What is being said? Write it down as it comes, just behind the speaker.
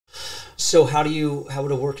So how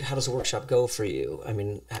does a workshop go for you? I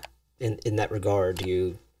mean, in that regard,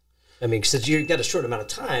 because you got a short amount of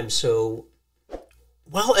time, so.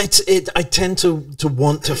 Well, I tend to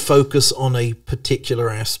want to focus on a particular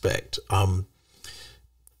aspect.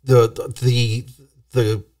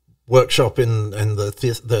 The workshop let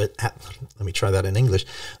me try that in English.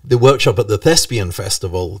 The workshop at the Thespian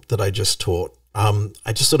Festival that I just taught,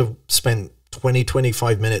 I just sort of spent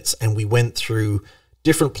 20-25 minutes, and we went through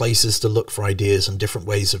different places to look for ideas and different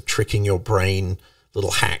ways of tricking your brain, little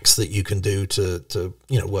hacks that you can do to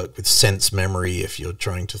work with sense memory if you're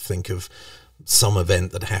trying to think of some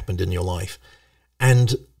event that happened in your life.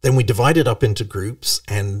 And then we divided up into groups,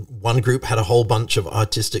 and one group had a whole bunch of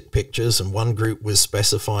artistic pictures, and one group was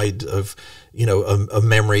specified of, a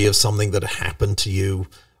memory of something that happened to you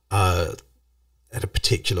at a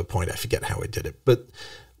particular point. I forget how I did it, but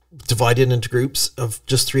divided into groups of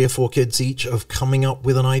just 3 or 4 kids each of coming up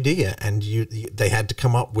with an idea. And they had to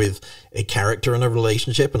come up with a character and a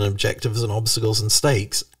relationship and objectives and obstacles and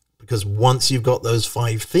stakes, because once you've got those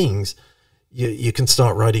 5 things, you can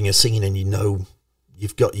start writing a scene, and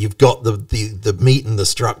you've got the meat and the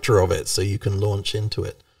structure of it, so you can launch into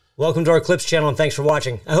it. Welcome to our Clips channel, and thanks for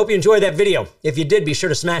watching. I hope you enjoyed that video. If you did, be sure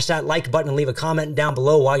to smash that like button and leave a comment down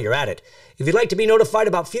below while you're at it. If you'd like to be notified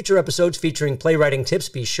about future episodes featuring playwriting tips,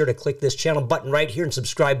 be sure to click this channel button right here and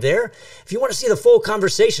subscribe there. If you want to see the full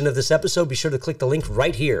conversation of this episode, be sure to click the link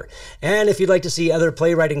right here. And if you'd like to see other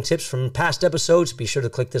playwriting tips from past episodes, be sure to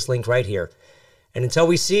click this link right here. And until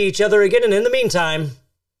we see each other again, and in the meantime,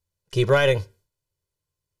 keep writing.